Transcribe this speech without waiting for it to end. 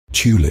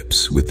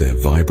Tulips, with their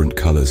vibrant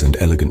colors and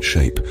elegant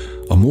shape,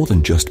 are more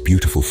than just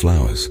beautiful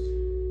flowers.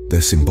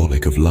 They're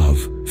symbolic of love,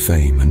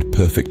 fame, and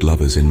perfect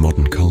lovers in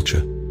modern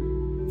culture.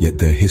 Yet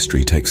their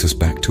history takes us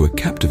back to a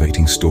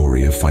captivating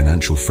story of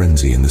financial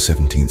frenzy in the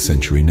 17th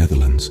century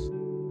Netherlands,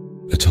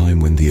 a time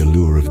when the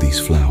allure of these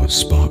flowers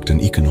sparked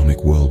an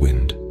economic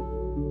whirlwind.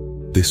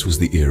 This was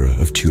the era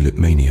of Tulip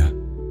Mania,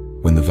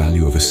 when the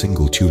value of a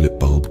single tulip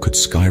bulb could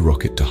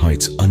skyrocket to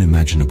heights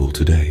unimaginable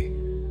today.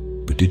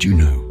 But did you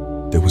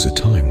know, there was a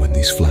time when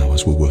these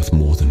flowers were worth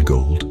more than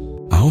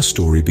gold? Our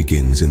story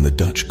begins in the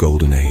Dutch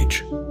Golden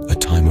Age, a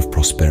time of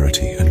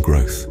prosperity and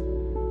growth.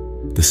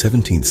 The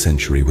 17th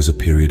century was a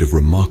period of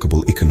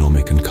remarkable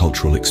economic and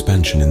cultural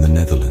expansion in the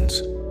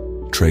Netherlands.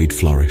 Trade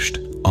flourished,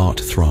 art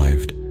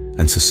thrived,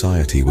 and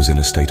society was in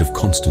a state of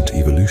constant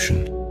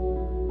evolution.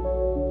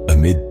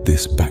 Amid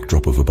this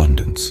backdrop of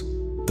abundance,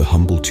 the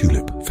humble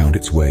tulip found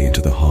its way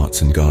into the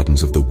hearts and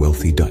gardens of the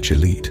wealthy Dutch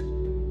elite.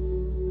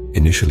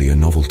 Initially a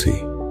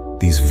novelty,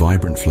 these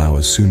vibrant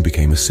flowers soon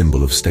became a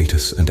symbol of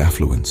status and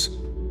affluence.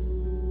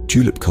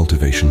 Tulip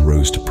cultivation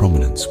rose to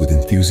prominence, with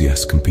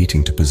enthusiasts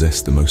competing to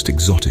possess the most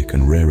exotic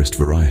and rarest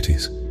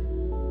varieties.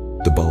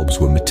 The bulbs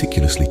were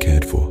meticulously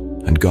cared for,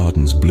 and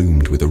gardens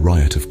bloomed with a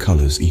riot of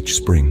colors each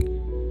spring.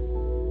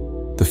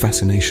 The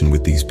fascination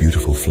with these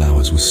beautiful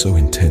flowers was so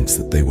intense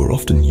that they were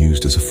often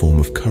used as a form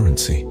of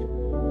currency.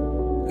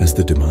 As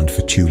the demand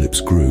for tulips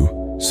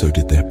grew, so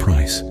did their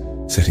price,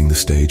 setting the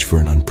stage for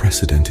an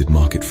unprecedented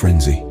market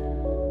frenzy.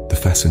 The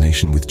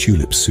fascination with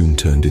tulips soon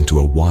turned into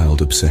a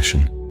wild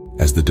obsession.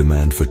 As the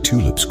demand for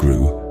tulips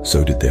grew,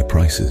 so did their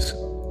prices.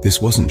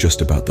 This wasn't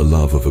just about the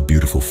love of a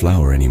beautiful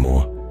flower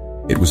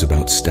anymore. It was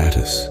about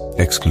status,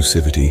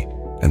 exclusivity,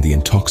 and the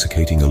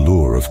intoxicating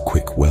allure of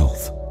quick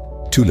wealth.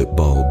 Tulip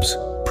bulbs,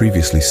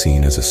 previously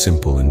seen as a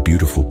simple and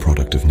beautiful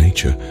product of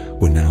nature,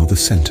 were now the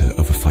center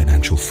of a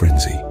financial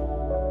frenzy.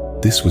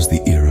 This was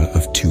the era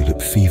of tulip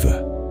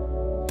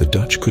fever. The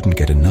Dutch couldn't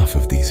get enough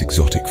of these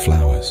exotic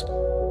flowers.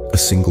 A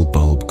single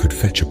bulb could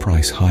fetch a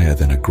price higher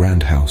than a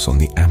grand house on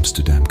the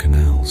Amsterdam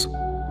canals.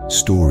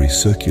 Stories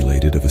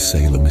circulated of a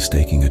sailor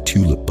mistaking a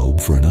tulip bulb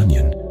for an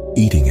onion,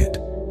 eating it,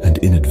 and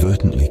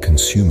inadvertently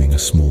consuming a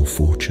small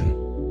fortune.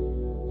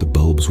 The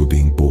bulbs were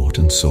being bought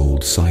and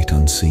sold sight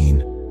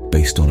unseen,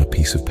 based on a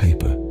piece of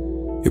paper.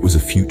 It was a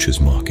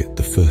futures market,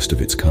 the first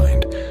of its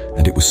kind,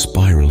 and it was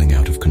spiraling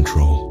out of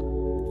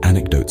control.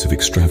 Anecdotes of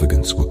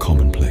extravagance were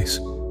commonplace.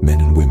 Men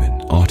and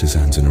women,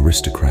 artisans and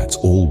aristocrats,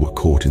 all were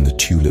caught in the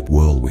tulip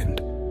whirlwind.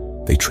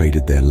 They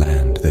traded their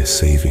land, their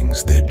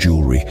savings, their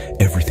jewelry,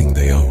 everything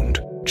they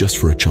owned, just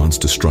for a chance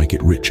to strike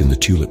it rich in the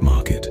tulip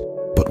market.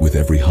 But with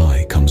every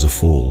high comes a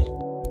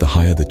fall. The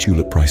higher the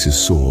tulip prices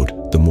soared,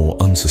 the more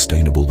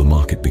unsustainable the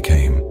market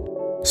became.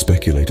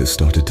 Speculators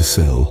started to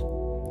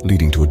sell,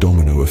 leading to a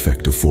domino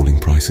effect of falling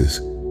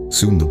prices.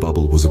 Soon the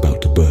bubble was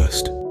about to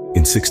burst.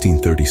 In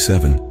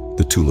 1637,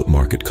 the tulip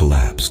market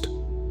collapsed.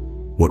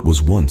 What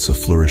was once a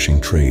flourishing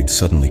trade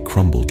suddenly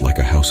crumbled like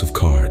a house of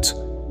cards.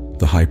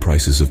 The high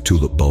prices of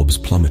tulip bulbs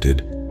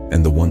plummeted,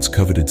 and the once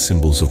coveted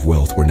symbols of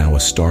wealth were now a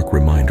stark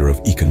reminder of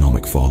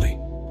economic folly.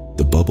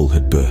 The bubble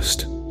had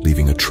burst,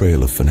 leaving a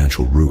trail of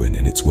financial ruin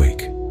in its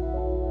wake.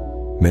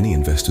 Many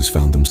investors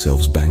found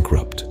themselves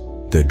bankrupt.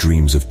 Their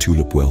dreams of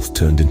tulip wealth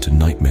turned into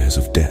nightmares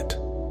of debt.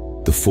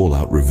 The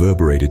fallout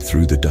reverberated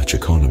through the Dutch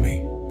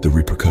economy. The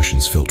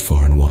repercussions felt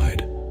far and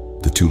wide.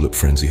 The tulip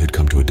frenzy had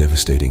come to a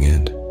devastating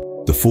end.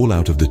 The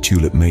fallout of the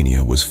Tulip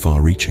Mania was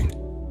far-reaching.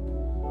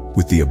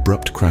 With the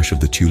abrupt crash of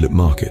the tulip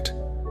market,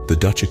 the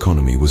Dutch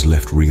economy was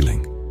left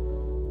reeling.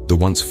 The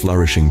once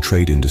flourishing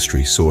trade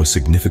industry saw a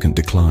significant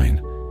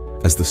decline,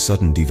 as the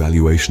sudden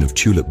devaluation of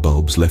tulip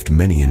bulbs left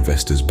many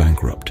investors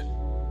bankrupt.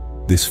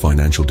 This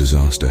financial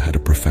disaster had a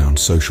profound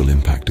social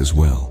impact as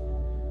well.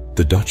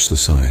 The Dutch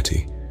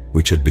society,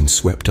 which had been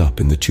swept up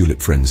in the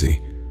tulip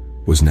frenzy,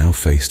 was now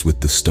faced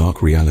with the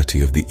stark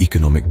reality of the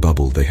economic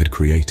bubble they had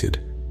created.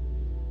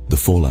 The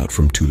fallout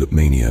from Tulip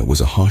Mania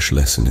was a harsh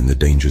lesson in the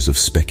dangers of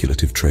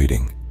speculative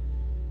trading.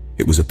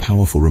 It was a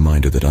powerful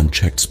reminder that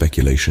unchecked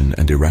speculation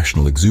and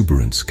irrational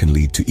exuberance can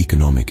lead to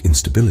economic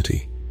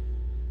instability.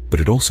 But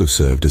it also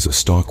served as a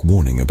stark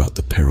warning about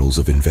the perils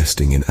of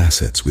investing in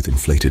assets with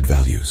inflated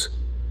values.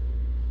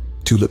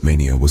 Tulip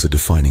Mania was a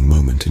defining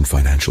moment in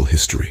financial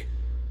history,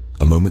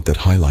 a moment that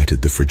highlighted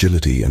the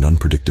fragility and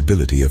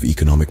unpredictability of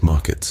economic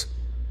markets.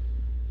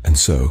 And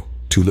so,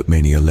 Tulip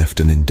Mania left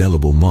an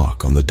indelible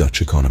mark on the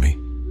Dutch economy.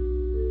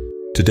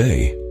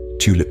 Today,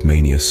 Tulip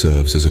Mania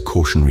serves as a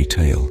cautionary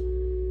tale.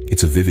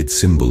 It's a vivid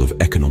symbol of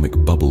economic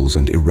bubbles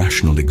and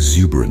irrational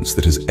exuberance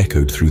that has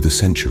echoed through the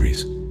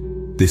centuries.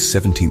 This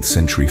 17th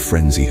century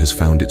frenzy has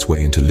found its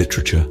way into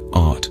literature,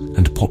 art,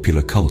 and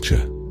popular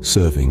culture,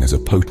 serving as a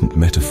potent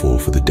metaphor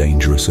for the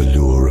dangerous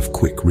allure of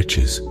quick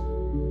riches.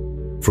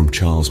 From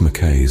Charles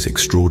Mackay's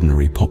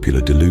extraordinary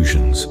popular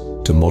delusions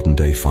to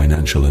modern-day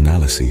financial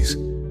analyses,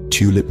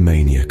 Tulip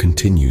Mania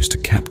continues to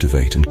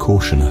captivate and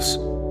caution us.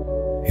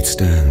 It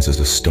stands as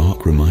a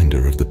stark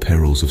reminder of the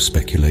perils of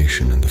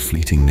speculation and the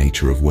fleeting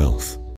nature of wealth.